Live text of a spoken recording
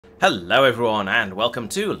Hello everyone and welcome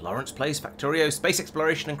to Laurence Plays Factorio Space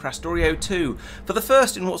Exploration and Quattro 2 for the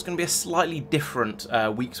first in what's going to be a slightly different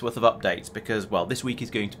week's worth of updates because, well, this week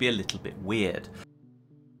is going to be a little bit weird.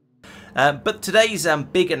 But today's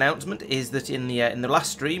big announcement is that in the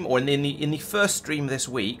last stream, or in the first stream this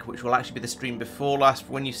week, which will actually be the stream before last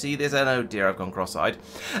when you see this, and oh dear, I've gone cross-eyed,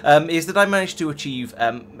 is that I managed to achieve, so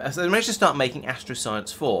I managed to start making Astro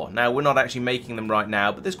Science 4. Now, we're not actually making them right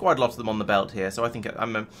now, but there's quite a lot of them on the belt here, so I think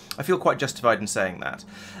I feel quite justified in saying that.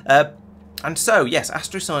 And so, yes,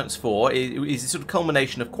 Astro Science 4 is a sort of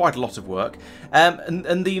culmination of quite a lot of work, and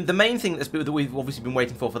the main thing that we've obviously been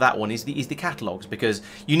waiting for that one is the catalogues, because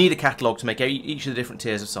you need a catalogue to make each of the different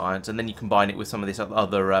tiers of science, and then you combine it with some of this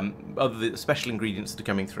other special ingredients that are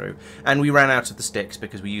coming through. And we ran out of the sticks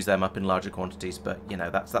because we use them up in larger quantities, but you know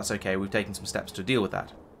that's okay. We've taken some steps to deal with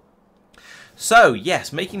that. So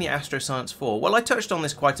yes, making the Astro Science 4. Well, I touched on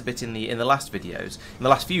this quite a bit in the last videos, in the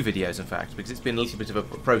last few videos, in fact, because it's been a little bit of a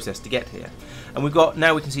process to get here. And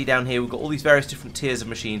now we can see down here we've got all these various different tiers of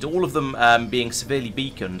machines, all of them being severely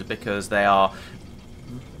beaconed because they're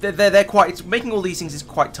quite, making all these things is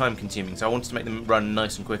quite time consuming, so I wanted to make them run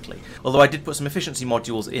nice and quickly. Although I did put some efficiency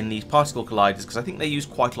modules in these particle colliders because I think they use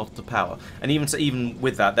quite a lot of power, and even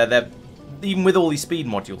with that, even with all these speed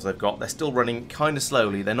modules they've got, they're still running kind of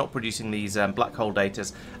slowly. They're not producing these black hole data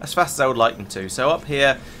as fast as I would like them to. So up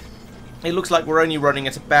here, it looks like we're only running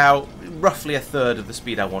at about roughly a third of the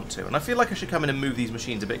speed I want to. And I feel like I should come in and move these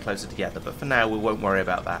machines a bit closer together, but for now we won't worry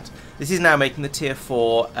about that. This is now making the Tier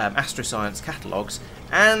 4 Astro Science catalogues,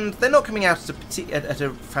 and they're not coming out at a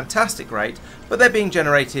fantastic rate, but they're being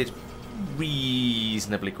generated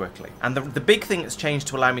reasonably quickly. And the big thing that's changed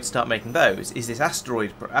to allow me to start making those is this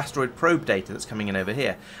asteroid probe data that's coming in over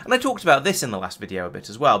here. And I talked about this in the last video a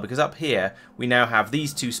bit as well, because up here we now have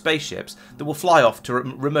these two spaceships that will fly off to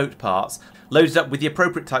remote parts, loaded up with the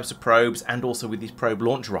appropriate types of probes and also with these probe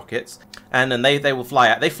launch rockets. And then they will fly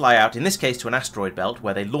out. They fly out, in this case, to an asteroid belt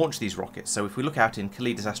where they launch these rockets. So if we look out in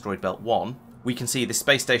Callidas Asteroid Belt 1, we can see this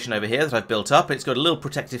space station over here that I've built up. It's got a little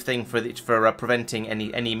protective thing for preventing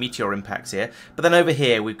any meteor impacts here. But then over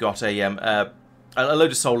here we've got a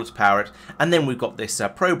load of solar to power it, and then we've got this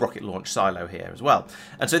probe rocket launch silo here as well.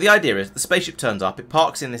 And so the idea is the spaceship turns up, it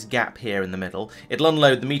parks in this gap here in the middle, it'll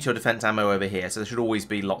unload the meteor defense ammo over here, so there should always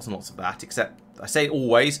be lots and lots of that, except, I say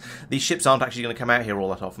always, these ships aren't actually going to come out here all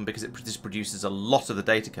that often because this produces a lot of the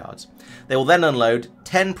data cards. They will then unload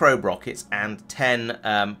 10 probe rockets and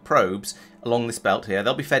 10 probes along this belt here.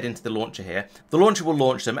 They'll be fed into the launcher here. The launcher will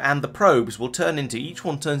launch them, and the probes will each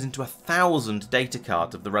one turns into 1,000 data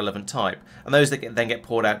cards of the relevant type, and those that then get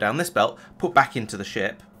poured out down this belt, put back into the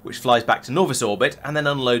ship, which flies back to Novus orbit and then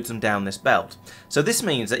unloads them down this belt. So this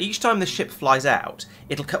means that each time this ship flies out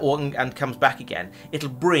and comes back again, it'll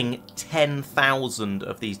bring 10,000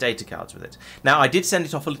 of these data cards with it. Now, I did send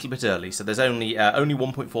it off a little bit early, so there's only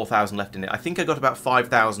 1.4 thousand left in it. I think I got about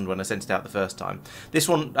 5,000 when I sent it out the first time. This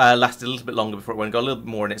one lasted a little bit longer before it went and got a little bit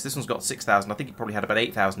more in it. So this one's got 6,000. I think it probably had about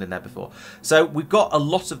 8,000 in there before. So we've got a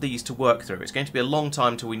lot of these to work through. It's going to be a long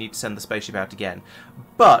time till we need to send the spaceship out again.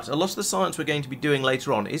 But a lot of the science we're going to be doing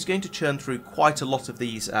later on is going to churn through quite a lot of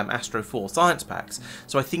these Astro 4 science packs,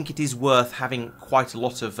 so I think it is worth having quite a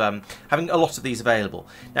lot of these available.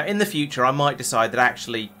 Now, in the future, I might decide that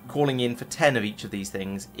actually calling in for 10 of each of these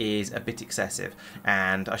things is a bit excessive,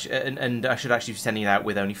 and I should actually be sending it out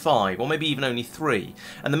with only 5, or maybe even only 3.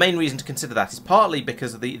 And the main reason to consider that is partly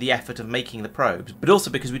because of the effort of making the probes, but also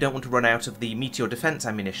because we don't want to run out of the meteor defense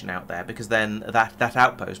ammunition out there, because then that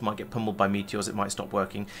outpost might get pummeled by meteors, it might stop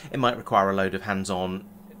working, it might require a load of hands-on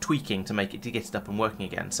tweaking to get it up and working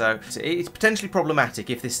again. So it's potentially problematic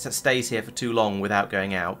if this stays here for too long without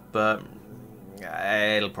going out, but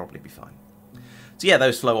it'll probably be fine. So yeah,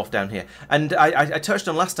 those flow off down here. And I touched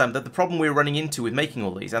on last time that the problem we were running into with making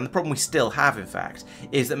all these, and the problem we still have in fact,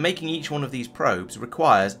 is that making each one of these probes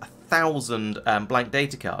requires 1,000 blank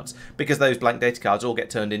data cards, because those blank data cards all get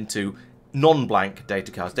turned into non-blank data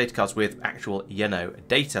cards with actual,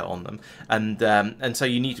 data on them, and so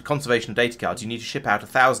you need conservation of data cards. You need to ship out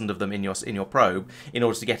 1,000 of them in your probe in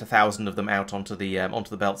order to get 1,000 of them out onto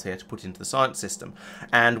the belts here to put into the science system.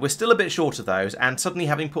 And we're still a bit short of those. And suddenly,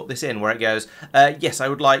 having put this in, where it goes, yes, I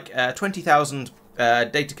would like 20,000.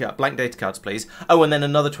 Blank data cards, please. Oh, and then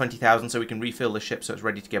another 20,000 so we can refill the ship so it's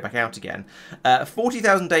ready to go back out again.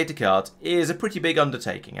 40,000 data cards is a pretty big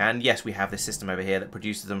undertaking, and yes, we have this system over here that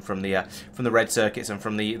produces them from the red circuits and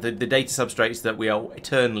from the data substrates that we are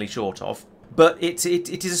eternally short of. But it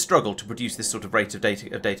is a struggle to produce this sort of rate of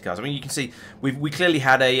data cards. I mean, you can see we clearly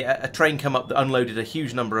had a train come up that unloaded a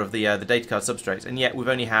huge number of the data card substrates, and yet we've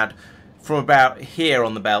only had from about here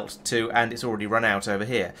on the belt to, and it's already run out over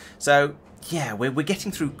here. So yeah, we're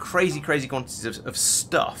getting through crazy quantities of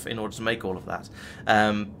stuff in order to make all of that.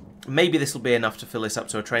 Maybe this will be enough to fill this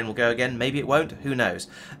up so a train will go again. Maybe it won't. Who knows?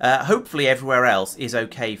 Hopefully everywhere else is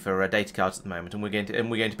okay for data cards at the moment, and we're going to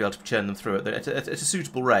be able to churn them through at a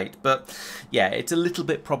suitable rate. But yeah, it's a little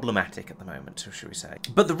bit problematic at the moment, should we say?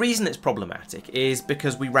 But the reason it's problematic is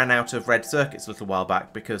because we ran out of red circuits a little while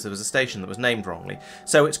back because there was a station that was named wrongly.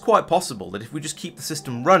 So it's quite possible that if we just keep the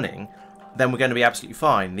system running, then we're going to be absolutely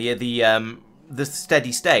fine. The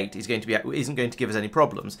steady state isn't going to give us any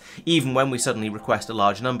problems, even when we suddenly request a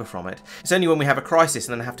large number from it. It's only when we have a crisis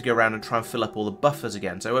and then have to go around and try and fill up all the buffers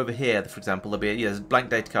again. So over here, for example, there's a blank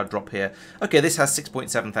data card drop here. Okay, this has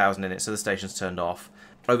 6.7 thousand in it, so the station's turned off.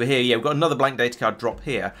 Over here, yeah, we've got another blank data card drop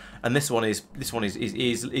here, and this one is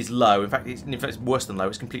low. In fact, it's worse than low.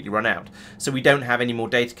 It's completely run out. So we don't have any more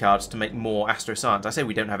data cards to make more Astro Science. I say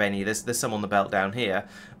we don't have any. There's some on the belt down here,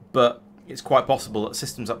 but it's quite possible that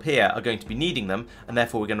systems up here are going to be needing them, and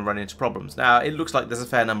therefore we're going to run into problems. Now, it looks like there's a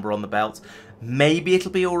fair number on the belt. Maybe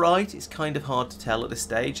it'll be alright. It's kind of hard to tell at this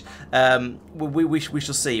stage. We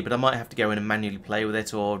shall see, but I might have to go in and manually play with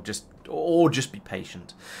it, or just be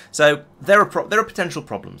patient. So there are potential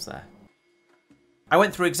problems there. I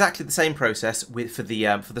went through exactly the same process for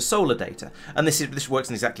the solar data, and this works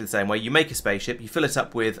in exactly the same way. You make a spaceship, you fill it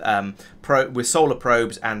up with solar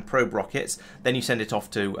probes and probe rockets, then you send it off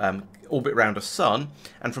to orbit around a sun,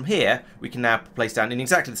 and from here we can now place down in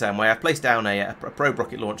exactly the same way. I've placed down a probe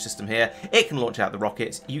rocket launch system here. It can launch out the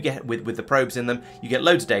rockets. You get with the probes in them. You get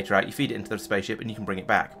loads of data out. You feed it into the spaceship, and you can bring it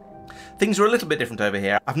back. Things are a little bit different over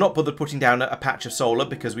here. I've not bothered putting down a patch of solar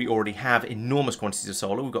because we already have enormous quantities of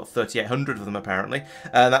solar. We've got 3,800 of them apparently.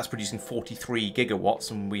 That's producing 43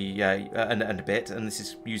 gigawatts and a bit, and this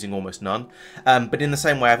is using almost none. But in the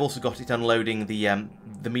same way, I've also got it unloading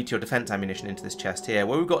the meteor defense ammunition into this chest here,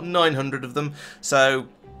 where we've got 900 of them. So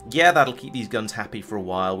yeah, that'll keep these guns happy for a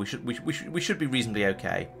while. We should be reasonably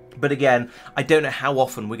okay. But again, I don't know how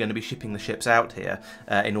often we're going to be shipping the ships out here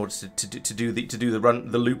in order to do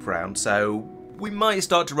the loop round. So we might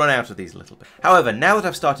start to run out of these a little bit. However, now that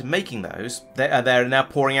I've started making those, they're now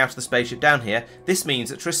pouring out of the spaceship down here. This means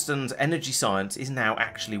that Tristan's energy science is now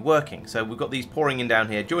actually working. So we've got these pouring in down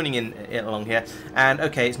here, joining in along here, and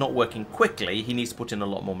okay, it's not working quickly. He needs to put in a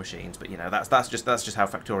lot more machines, but you know, that's just how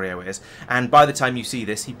Factorio is. And by the time you see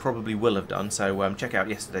this, he probably will have done. So check out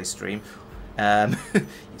yesterday's stream.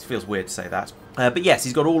 It feels weird to say that, but yes,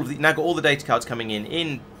 he's got now got all the data cards coming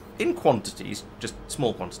in quantities, just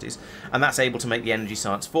small quantities, and that's able to make the energy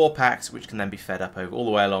science 4 packs, which can then be fed up over all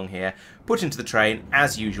the way along here, put into the train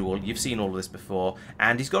as usual. You've seen all of this before,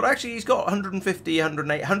 and he's got 150,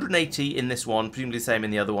 180 in this one, presumably the same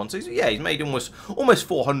in the other one. So yeah, he's made almost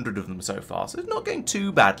 400 of them so far. So it's not going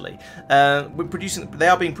too badly. They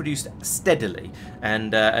are being produced steadily,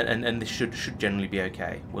 and this should generally be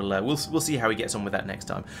okay. We'll see how he gets on with that next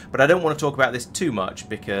time. But I don't want to talk about this too much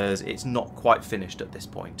because it's not quite finished at this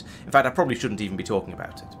point. In fact, I probably shouldn't even be talking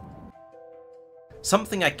about it.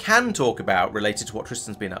 Something I can talk about related to what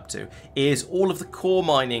Tristan's been up to is all of the core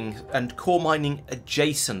mining and core mining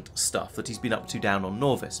adjacent stuff that he's been up to down on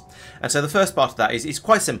Norvis. And so the first part of that is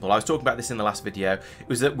quite simple. I was talking about this in the last video. It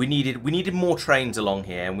was that we needed more trains along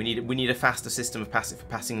here, and we need a faster system of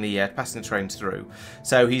passing the trains through.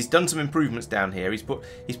 So he's done some improvements down here. He's put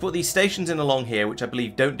these stations in along here, which I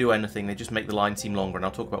believe don't do anything. They just make the line seem longer, and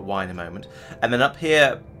I'll talk about why in a moment. And then up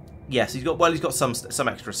here, yes, he's got some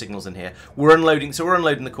extra signals in here. We're unloading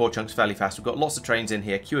the core chunks fairly fast. We've got lots of trains in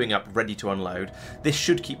here queuing up, ready to unload. This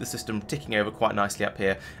should keep the system ticking over quite nicely up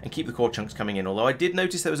here and keep the core chunks coming in. Although I did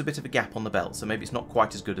notice there was a bit of a gap on the belt, so maybe it's not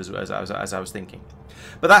quite as good as I was thinking.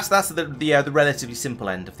 But that's the relatively simple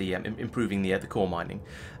end of the improving the core mining.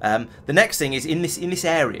 The next thing is in this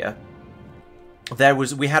area.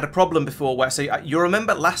 We had a problem before where, so you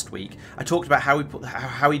remember last week I talked about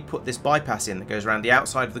how he put this bypass in that goes around the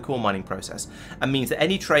outside of the core mining process and means that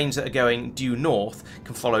any trains that are going due north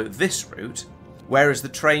can follow this route, whereas the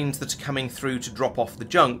trains that are coming through to drop off the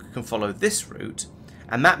junk can follow this route.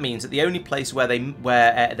 And that means that the only place where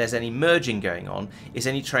there's any merging going on is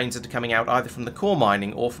any trains that are coming out either from the core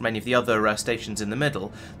mining or from any of the other stations in the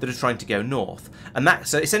middle that are trying to go north. And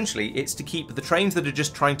so essentially it's to keep the trains that are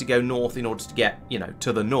just trying to go north in order to get, you know,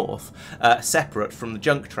 to the north, separate from the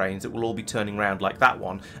junk trains that will all be turning around like that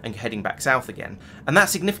one and heading back south again. And that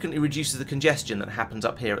significantly reduces the congestion that happens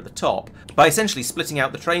up here at the top by essentially splitting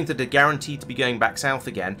out the trains that are guaranteed to be going back south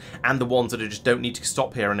again and the ones that just don't need to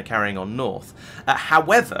stop here and are carrying on north.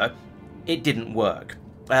 However, it didn't work.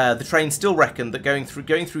 the train still reckoned that going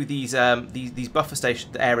through these buffer station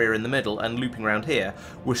area in the middle and looping around here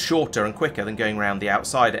was shorter and quicker than going around the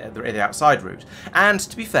outside route. And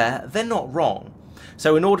to be fair, they're not wrong.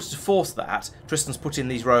 So in order to force that, Tristan's put in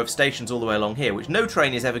these row of stations all the way along here, which no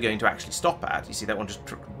train is ever going to actually stop at. You see, that one just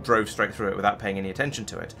drove straight through it without paying any attention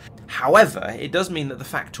to it. However, it does mean that the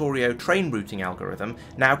Factorio train routing algorithm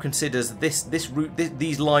now considers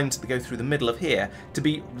these lines that go through the middle of here to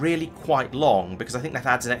be really quite long, because I think that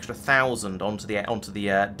adds an extra 1,000 onto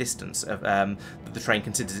the distance of that the train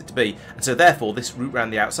considers it to be, and so therefore this route around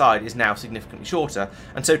the outside is now significantly shorter,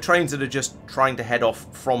 and so trains that are just trying to head off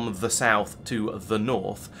from the south to the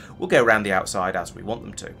north will go around the outside as we want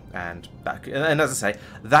them to, and as I say,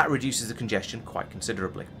 that reduces the congestion quite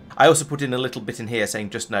considerably. I also put in a little bit in here saying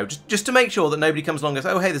just to make sure that nobody comes along and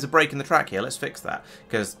says, oh hey, there's a break in the track here, let's fix that,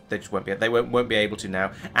 because they just won't be able to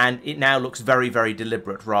now, and it now looks very, very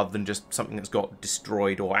deliberate rather than just something that's got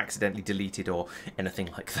destroyed or accidentally deleted or anything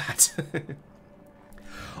like that.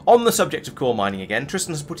 On the subject of core mining again,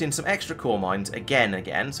 Tristan has put in some extra core mines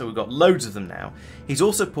again, so we've got loads of them now. He's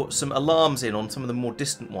also put some alarms in on some of the more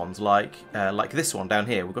distant ones, like this one down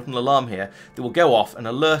here. We've got an alarm here that will go off and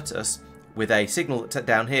alert us with a signal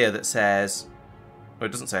down here that says, well,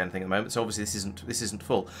 it doesn't say anything at the moment, so obviously this isn't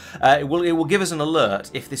full. It will give us an alert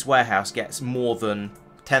if this warehouse gets more than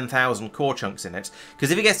 10,000 core chunks in it,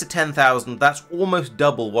 because if it gets to 10,000, that's almost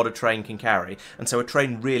double what a train can carry, and so a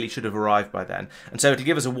train really should have arrived by then. And so it'll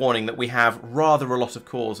give us a warning that we have rather a lot of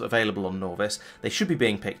cores available on Norvis. They should be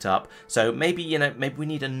being picked up, so maybe maybe we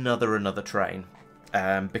need another train.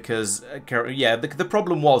 Because the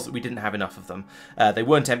problem was that we didn't have enough of them. They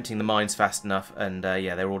weren't emptying the mines fast enough, and they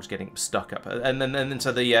were all just getting stuck up. And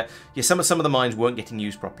so some of the mines weren't getting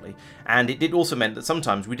used properly. And it also meant that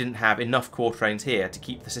sometimes we didn't have enough core trains here to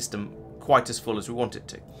keep the system quite as full as we want it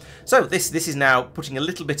to. So this is now putting a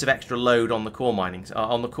little bit of extra load on the core minings,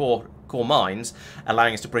 on the core mines,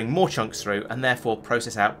 allowing us to bring more chunks through and therefore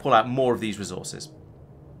pull out more of these resources.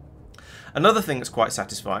 Another thing that's quite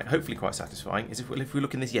satisfying, hopefully quite satisfying, is if we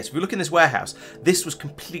look in this. Yes, if we look in this warehouse, this was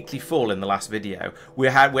completely full in the last video.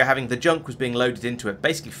 We're having the junk was being loaded into it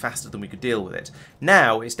basically faster than we could deal with it.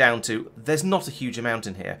 Now it's down to there's not a huge amount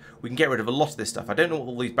in here. We can get rid of a lot of this stuff. I don't know what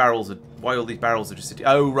all these barrels are. Why all these barrels are just sitting?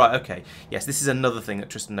 Oh right, okay. Yes, this is another thing that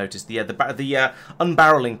Tristan noticed. The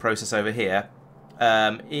unbarreling process over here.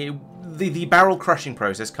 The barrel crushing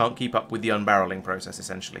process can't keep up with the unbarreling process,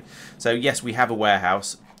 essentially. So yes, we have a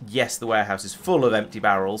warehouse. Yes, the warehouse is full of empty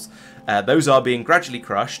barrels. Those are being gradually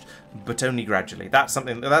crushed, but only gradually. That's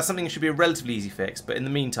something that should be a relatively easy fix, but in the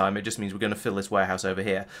meantime, it just means we're going to fill this warehouse over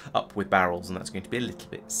here up with barrels, and that's going to be a little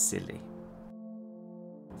bit silly.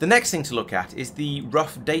 The next thing to look at is the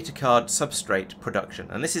rough data card substrate production,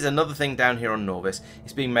 and this is another thing down here on Norvis.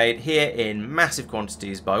 It's being made here in massive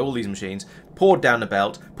quantities by all these machines, poured down a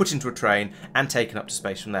belt, put into a train, and taken up to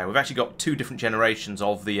space from there. We've actually got two different generations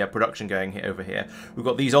of the production going over here. We've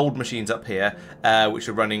got these old machines up here, which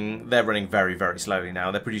are running. They're running very, very slowly now.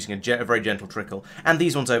 They're producing a very gentle trickle, and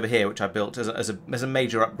these ones over here, which I built as a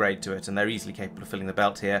major upgrade to it, and they're easily capable of filling the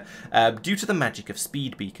belt here, due to the magic of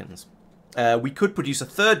speed beacons. We could produce a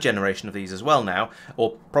third generation of these as well now,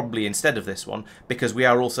 or probably instead of this one, because we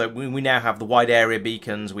now have the wide area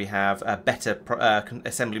beacons, we have better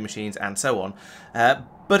assembly machines, and so on.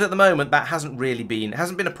 But at the moment, that hasn't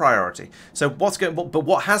been a priority. So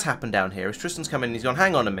what has happened down here is Tristan's come in and he's gone,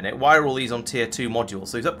 hang on a minute, why are all these on tier 2 modules?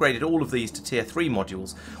 So he's upgraded all of these to tier 3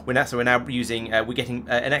 modules. We're now using, we're getting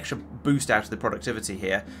an extra boost out of the productivity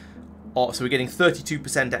here. So we're getting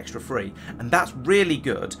 32% extra free, and that's really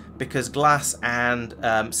good because glass and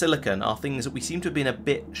silicon are things that we seem to have been a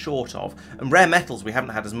bit short of, and rare metals we haven't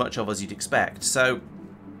had as much of as you'd expect. So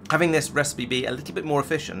having this recipe be a little bit more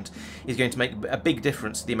efficient is going to make a big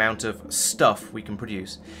difference to the amount of stuff we can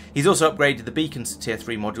produce. He's also upgraded the beacons to tier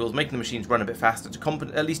 3 modules, making the machines run a bit faster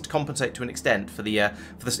to at least compensate to an extent for the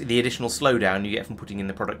additional slowdown you get from putting in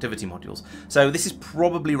the productivity modules. So this is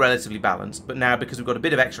probably relatively balanced, but now because we've got a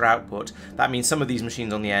bit of extra output, that means some of these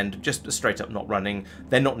machines on the end just straight up not running.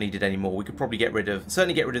 They're not needed anymore. We could probably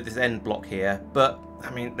certainly get rid of this end block here, but I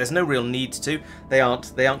mean, there's no real need to. They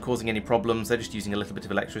aren't causing any problems. They're just using a little bit of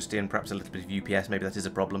electricity and perhaps a little bit of UPS. Maybe that is a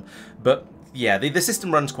problem. But yeah, the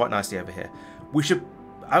system runs quite nicely over here.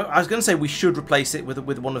 I was going to say we should replace it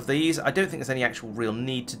with one of these. I don't think there's any actual real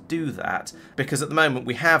need to do that, because at the moment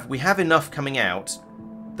we have enough coming out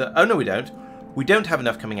that, oh no we don't. We don't have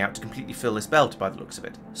enough coming out to completely fill this belt by the looks of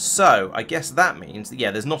it. So I guess that means that, yeah,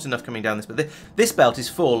 there's not enough coming down this, but this belt is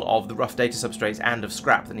full of the rough data substrates and of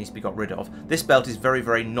scrap that needs to be got rid of. This belt is very,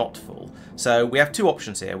 very not full. So we have two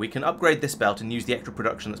options here. We can upgrade this belt and use the extra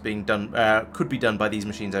production that's being done, could be done by these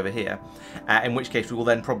machines over here, in which case we will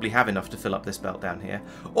then probably have enough to fill up this belt down here.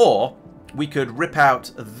 Or we could rip out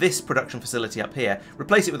this production facility up here,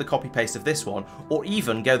 replace it with a copy-paste of this one, or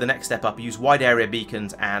even go the next step up, use wide area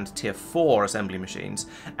beacons and tier 4 assembly machines,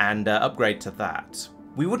 and upgrade to that.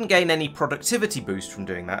 We wouldn't gain any productivity boost from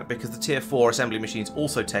doing that, because the tier 4 assembly machines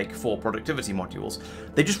also take 4 productivity modules.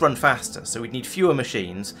 They just run faster, so we'd need fewer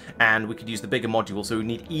machines, and we could use the bigger module, so we'd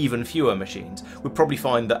need even fewer machines. We'd probably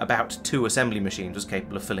find that about 2 assembly machines was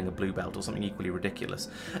capable of filling a blue belt, or something equally ridiculous.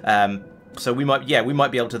 So we might be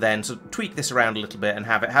able to then sort of tweak this around a little bit and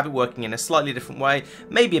have it working in a slightly different way,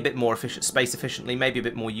 maybe a bit more efficient, space efficiently, maybe a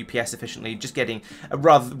bit more UPS efficiently, just getting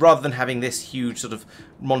rather than having this huge sort of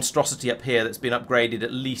monstrosity up here that's been upgraded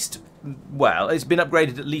at least. Well, it's been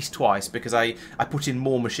upgraded at least twice because I put in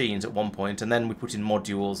more machines at one point and then we put in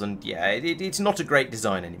modules, and yeah, it's not a great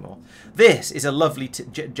design anymore. This is a lovely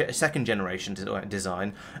second generation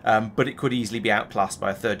design, but it could easily be outclassed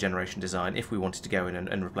by a third generation design if we wanted to go in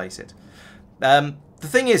and replace it. The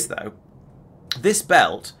thing is, though, this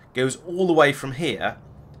belt goes all the way from here,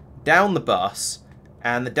 down the bus,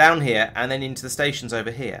 and down here, and then into the stations over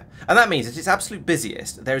here. And that means at its absolute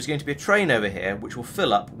busiest, there is going to be a train over here which will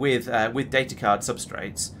fill up with data card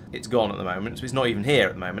substrates. It's gone at the moment, so it's not even here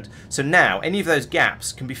at the moment. So now, any of those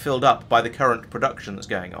gaps can be filled up by the current production that's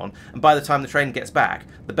going on, and by the time the train gets back,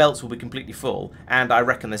 the belts will be completely full, and I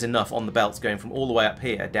reckon there's enough on the belts going from all the way up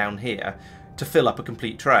here, down here, to fill up a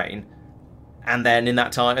complete train. And then in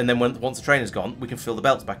that time, and then once the train is gone, we can fill the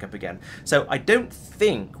belts back up again. So I don't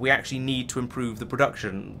think we actually need to improve the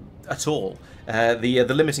production at all. The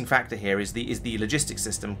limiting factor here is the logistics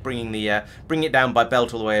system, bringing it down by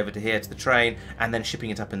belt all the way over to here to the train, and then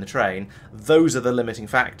shipping it up in the train. Those are the limiting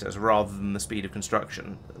factors rather than the speed of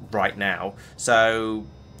construction right now. So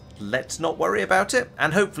let's not worry about it,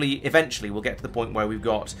 and hopefully eventually we'll get to the point where we've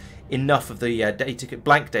got enough of the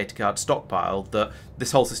blank data card stockpile that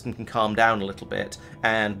this whole system can calm down a little bit,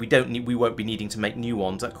 and we won't be needing to make new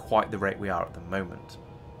ones at quite the rate we are at the moment.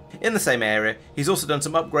 In the same area, he's also done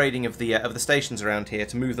some upgrading of the stations around here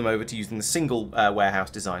to move them over to using the single warehouse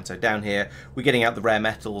design. So down here, we're getting out the rare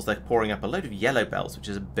metals, they're pouring up a load of yellow belts, which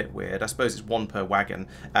is a bit weird. I suppose it's one per wagon,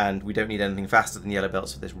 and we don't need anything faster than yellow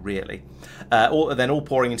belts for this, really. All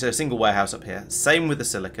pouring into a single warehouse up here. Same with the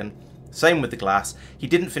silicon. Same with the glass. He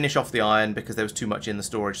didn't finish off the iron because there was too much in the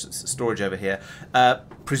storage over here.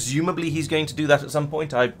 Presumably he's going to do that at some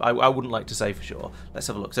point. I wouldn't like to say for sure. Let's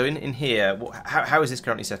have a look. So in here, how is this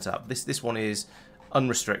currently set up? This one is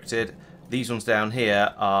unrestricted. These ones down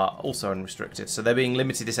here are also unrestricted. So they're being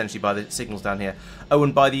limited essentially by the signals down here. Oh,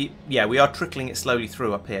 and by we are trickling it slowly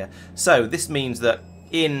through up here. So this means that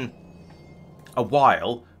in a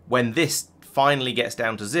while, when this finally gets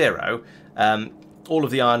down to 0, all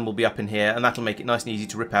of the iron will be up in here, and that'll make it nice and easy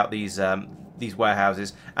to rip out these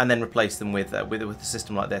warehouses and then replace them with a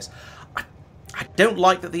system like this. I don't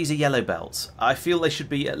like that these are yellow belts. I feel they should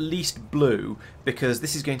be at least blue, because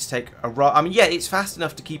this is going to take a I mean, yeah, it's fast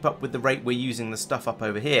enough to keep up with the rate we're using the stuff up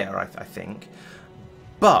over here, I think,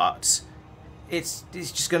 but it's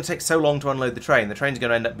just going to take so long to unload the train. The train's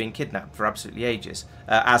going to end up being kidnapped for absolutely ages,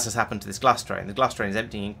 as has happened to this glass train. The glass train is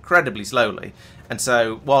emptying incredibly slowly, and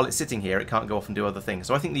so while it's sitting here, it can't go off and do other things.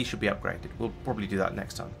 So I think these should be upgraded. We'll probably do that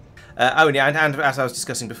next time. Oh, yeah, and as I was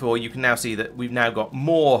discussing before, you can now see that we've now got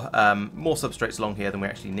more substrates along here than we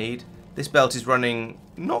actually need. This belt is running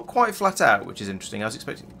not quite flat out, which is interesting. I was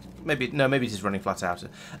expecting maybe it is running flat out,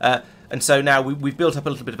 and so now we've built up a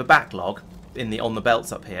little bit of a backlog on the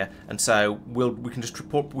belts up here, and so we can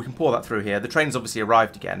pour that through here. The train's obviously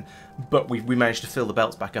arrived again, but we managed to fill the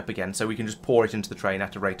belts back up again, so we can just pour it into the train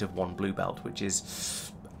at a rate of 1 blue belt, which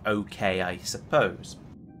is okay, I suppose.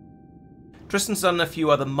 Tristan's done a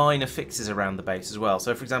few other minor fixes around the base as well.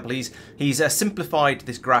 So, for example, he's simplified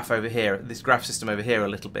this graph system over here a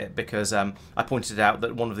little bit, because I pointed out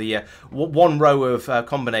that one row of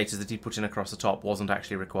combinators that he put in across the top wasn't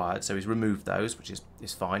actually required, so he's removed those, which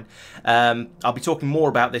is fine. I'll be talking more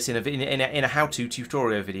about this in a how-to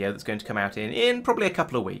tutorial video that's going to come out in probably a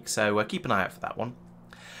couple of weeks, so keep an eye out for that one.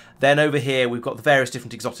 Then over here we've got the various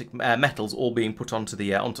different exotic metals all being put onto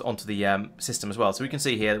the system as well. So we can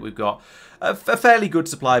see here that we've got a fairly good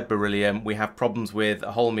supply of beryllium. We have problems with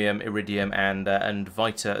holmium, iridium, and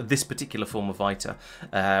vita. This particular form of vita.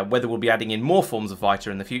 Whether we'll be adding in more forms of vita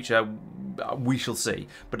in the future, we shall see.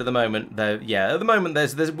 But at the moment,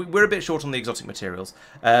 we're a bit short on the exotic materials.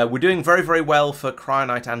 We're doing very, very well for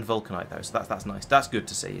cryonite and vulcanite though, so that's nice. That's good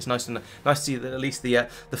to see. It's nice to see that at least the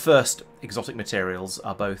first exotic materials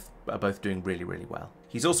are both doing really, really well.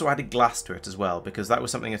 He's also added glass to it as well, because that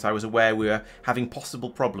was something that I was aware we were having possible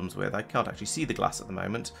problems with. I can't actually see the glass at the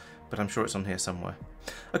moment, but I'm sure it's on here somewhere.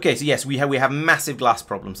 Okay, so yes, we have massive glass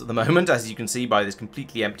problems at the moment, as you can see by this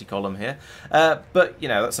completely empty column here. But you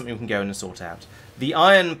know, that's something we can go in and sort out. The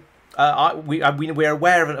iron. We're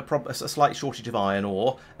aware of a slight shortage of iron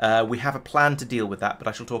ore. We have a plan to deal with that, but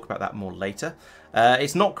I shall talk about that more later.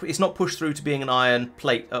 It's not pushed through to being an iron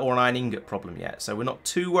plate or an iron ingot problem yet, so we're not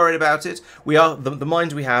too worried about it. The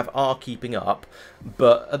mines we have are keeping up,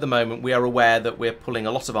 but at the moment we are aware that we're pulling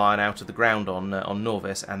a lot of iron out of the ground on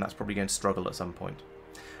Norvis, and that's probably going to struggle at some point.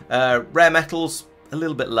 Rare metals a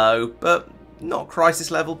little bit low, but not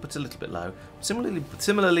crisis level, but a little bit low.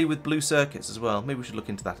 Similarly with blue circuits as well. Maybe we should look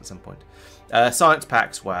into that at some point. Science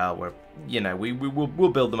packs, well, we'll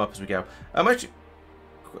build them up as we go.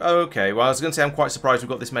 Okay, well, I was going to say I'm quite surprised we've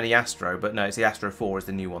got this many Astro, but no, it's the Astro 4 is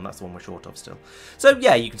the new one. That's the one we're short of still. So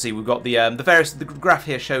yeah, you can see we've got the graph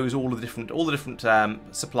here shows all the different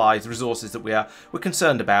supplies, resources that we're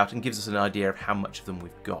concerned about, and gives us an idea of how much of them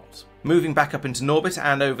we've got. Moving back up into Norbit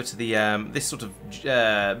and over to the this sort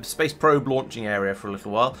of space probe launching area for a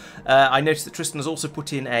little while, I noticed that Tristan has also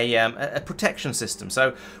put in a protection system.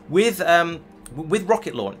 So with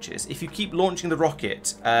rocket launches, if you keep launching the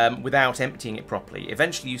rocket without emptying it properly,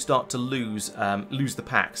 eventually you start to lose the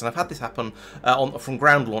packs. And I've had this happen from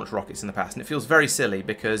ground launch rockets in the past, and it feels very silly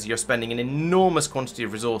because you're spending an enormous quantity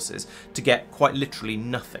of resources to get quite literally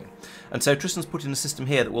nothing. And so Tristan's put in a system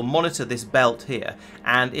here that will monitor this belt here,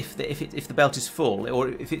 and if the belt is full, or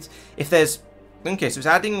if there's okay, so it's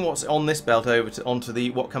adding what's on this belt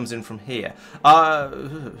onto what comes in from here.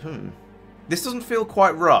 This doesn't feel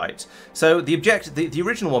quite right. So the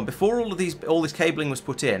original one, before all this cabling was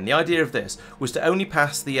put in, the idea of this was to only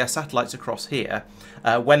pass the satellites across here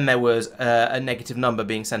when there was a negative number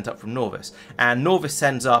being sent up from Norvis. And Norvis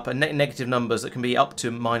sends up negative numbers that can be up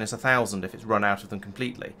to -1000 if it's run out of them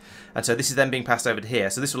completely. And so this is then being passed over to here.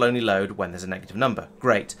 So this will only load when there's a negative number.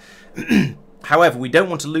 Great. However, we don't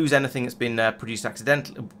want to lose anything that's been produced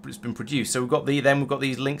accidentally. It's been produced. So we've got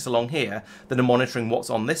these links along here that are monitoring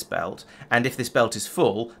what's on this belt. And if this belt is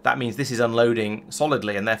full, that means this is unloading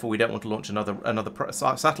solidly, and therefore we don't want to launch another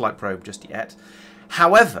satellite probe just yet.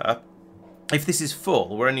 However, if this is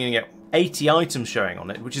full, we're only going to get 80 items showing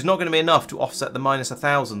on it, which is not going to be enough to offset the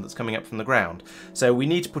 -1000 that's coming up from the ground. So we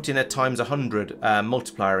need to put in a ×100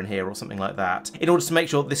 multiplier in here or something like that in order to make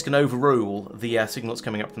sure that this can overrule the signal that's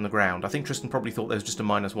coming up from the ground. I think Tristan probably thought there was just a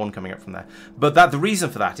 -1 coming up from there. But the reason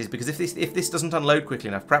for that is because if this doesn't unload quickly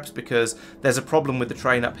enough, perhaps because there's a problem with the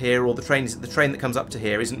train up here, or the train that comes up to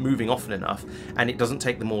here isn't moving often enough, and it doesn't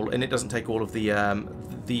take them all, and it doesn't take all of the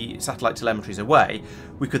satellite telemetries away,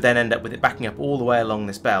 we could then end up with it backing up all the way along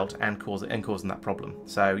this belt and causing that problem.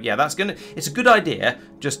 So yeah, it's a good idea,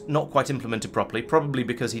 just not quite implemented properly, probably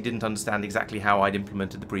because he didn't understand exactly how I'd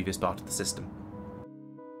implemented the previous part of the system.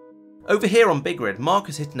 Over here on Big Red, Marc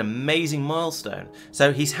has hit an amazing milestone.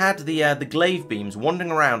 So he's had the glaive beams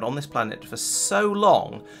wandering around on this planet for so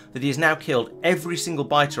long that he has now killed every single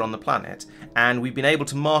biter on the planet, and we've been able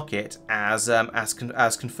to mark it as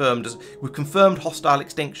confirmed. We've confirmed hostile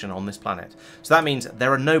extinction on this planet. So that means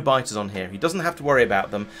there are no biters on here. He doesn't have to worry about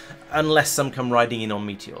them unless some come riding in on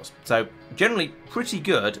meteors. So generally pretty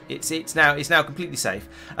good. It's now completely safe,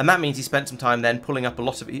 and that means he spent some time then pulling up a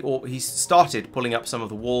lot of, or he's started pulling up some of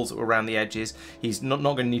the walls that were around the edges. He's not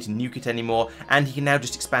going to need to nuke it anymore, and he can now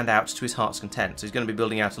just expand out to his heart's content. So he's going to be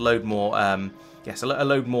building out a load more a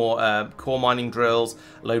load more core mining drills,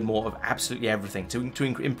 a load more of absolutely everything to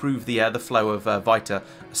improve the flow of Vita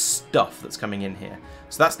stuff that's coming in here.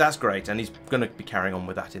 So that's great, and he's going to be carrying on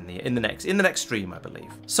with that in the next stream, I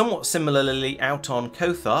believe. Somewhat similarly, out on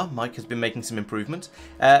Kothar, Mike has been making some improvement.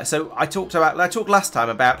 So I talked last time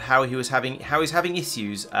about how he's having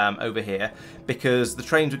issues over here because the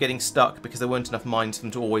trains were getting stuck because there weren't enough mines for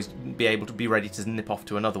them to always be able to be ready to nip off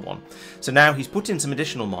to another one. So now he's put in some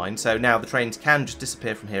additional mines, so now the trains can just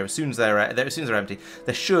disappear from here as soon as they're empty.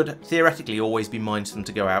 There should theoretically always be mines for them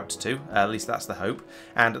to go out to. At least that's the hope,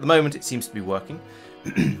 and at the moment it seems to be working.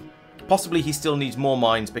 Possibly he still needs more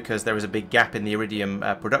mines because there is a big gap in the iridium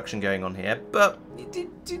production going on here, but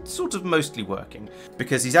it's sort of mostly working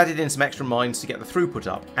because he's added in some extra mines to get the throughput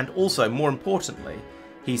up, and also, more importantly,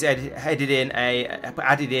 he's added in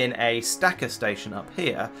a stacker station up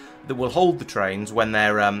here that will hold the trains when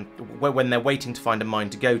they're waiting to find a mine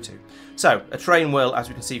to go to. So a train will, as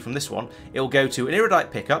we can see from this one, it'll go to an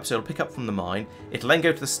iridite pickup, so it'll pick up from the mine. It'll then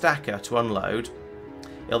go to the stacker to unload.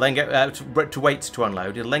 It'll then go to wait to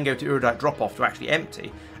unload. It'll then go to iridite drop-off to actually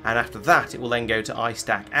empty, and after that, it will then go to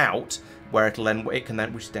iStack out, where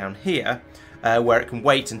which is down here, where it can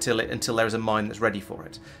wait until there is a mine that's ready for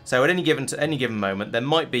it. So at any given moment, there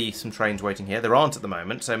might be some trains waiting here. There aren't at the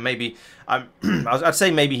moment, so maybe I'd say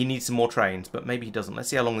maybe he needs some more trains, but maybe he doesn't. Let's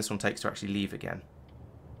see how long this one takes to actually leave again.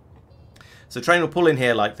 So the train will pull in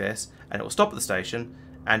here like this, and it will stop at the station,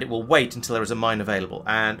 and it will wait until there is a mine available.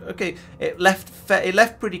 And okay, it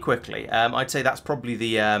left pretty quickly. I'd say that's probably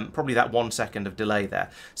that 1 second of delay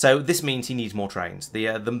there. So this means he needs more trains.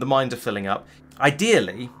 The mines are filling up.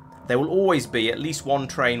 Ideally, there will always be at least one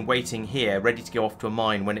train waiting here, ready to go off to a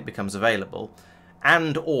mine when it becomes available,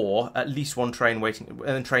 and or at least one train waiting,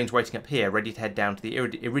 and trains waiting up here, ready to head down to the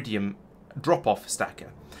iridium drop-off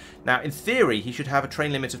stacker. Now, in theory, he should have a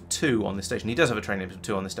train limit of 2 on this station. He does have a train limit of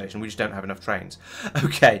 2 on this station. We just don't have enough trains.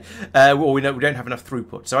 Okay, well, we don't have enough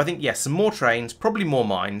throughput. So I think, yes, some more trains, probably more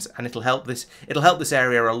mines, and it'll help this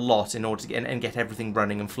area a lot in order to get everything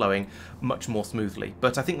running and flowing much more smoothly.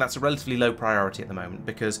 But I think that's a relatively low priority at the moment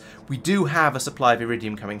because we do have a supply of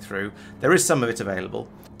iridium coming through. There is some of it available.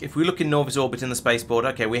 If we look in Norvis orbit in the spaceport,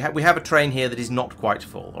 okay, we have a train here that is not quite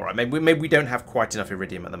full. All right, maybe we don't have quite enough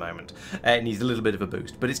iridium at the moment. It needs a little bit of a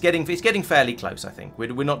boost, but it's getting fairly close. I think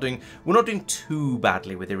we're not doing too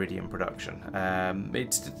badly with iridium production.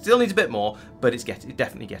 It still needs a bit more, but it's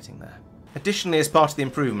definitely getting there. Additionally, as part of the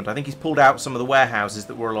improvement, I think he's pulled out some of the warehouses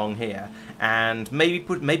that were along here, and maybe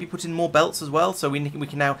put in more belts as well, so we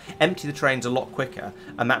can now empty the trains a lot quicker,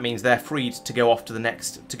 and that means they're freed to go off to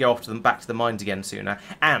back to the mines again sooner,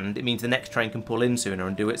 and it means the next train can pull in sooner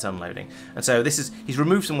and do its unloading. And so he's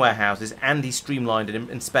removed some warehouses, and he's streamlined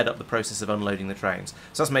and sped up the process of unloading the trains.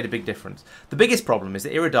 So that's made a big difference. The biggest problem is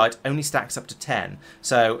that iridite only stacks up to 10,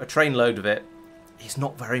 so a train load of it is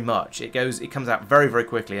not very much. It comes out very, very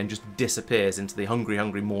quickly and just disappears into the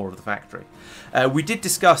hungry maw of the factory. We did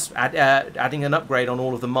discuss adding an upgrade on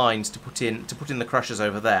all of the mines to put in the crushers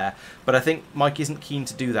over there, but I think Mike isn't keen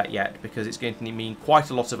to do that yet because it's going to mean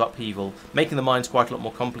quite a lot of upheaval, making the mines quite a lot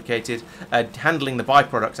more complicated, handling the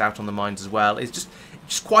byproducts out on the mines as well. It's just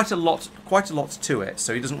quite a lot to it.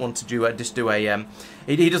 So he doesn't want to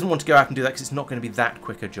he doesn't want to go out and do that because it's not going to be that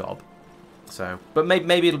quick a job. So, but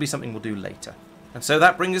maybe it'll be something we'll do later. And so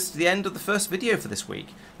that brings us to the end of the first video for this week.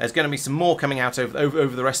 There's going to be some more coming out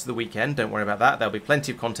over the rest of the weekend. Don't worry about that. There'll be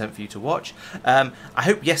plenty of content for you to watch. I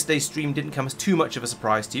hope yesterday's stream didn't come as too much of a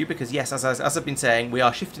surprise to you because, yes, as I've been saying, we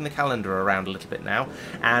are shifting the calendar around a little bit now.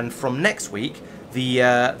 And from next week, the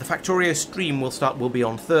Factorio stream will be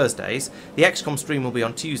on Thursdays. The XCOM stream will be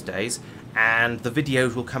on Tuesdays. And the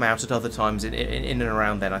videos will come out at other times in and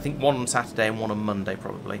around then. I think one on Saturday and one on Monday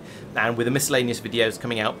probably, and with the miscellaneous videos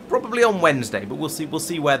coming out probably on Wednesday. But we'll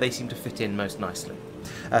see where they seem to fit in most nicely.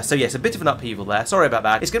 So yes, a bit of an upheaval there. Sorry about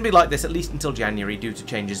that. It's going to be like this at least until January due to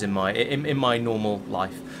changes in my normal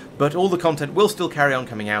life. But all the content will still carry on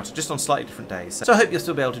coming out, just on slightly different days. So I hope you'll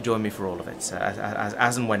still be able to join me for all of it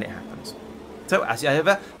as and when it happens. So, as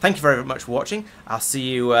ever, thank you very much for watching. I'll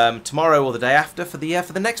see you tomorrow or the day after for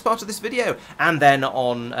the next part of this video, and then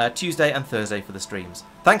on Tuesday and Thursday for the streams.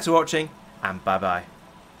 Thanks for watching, and bye-bye.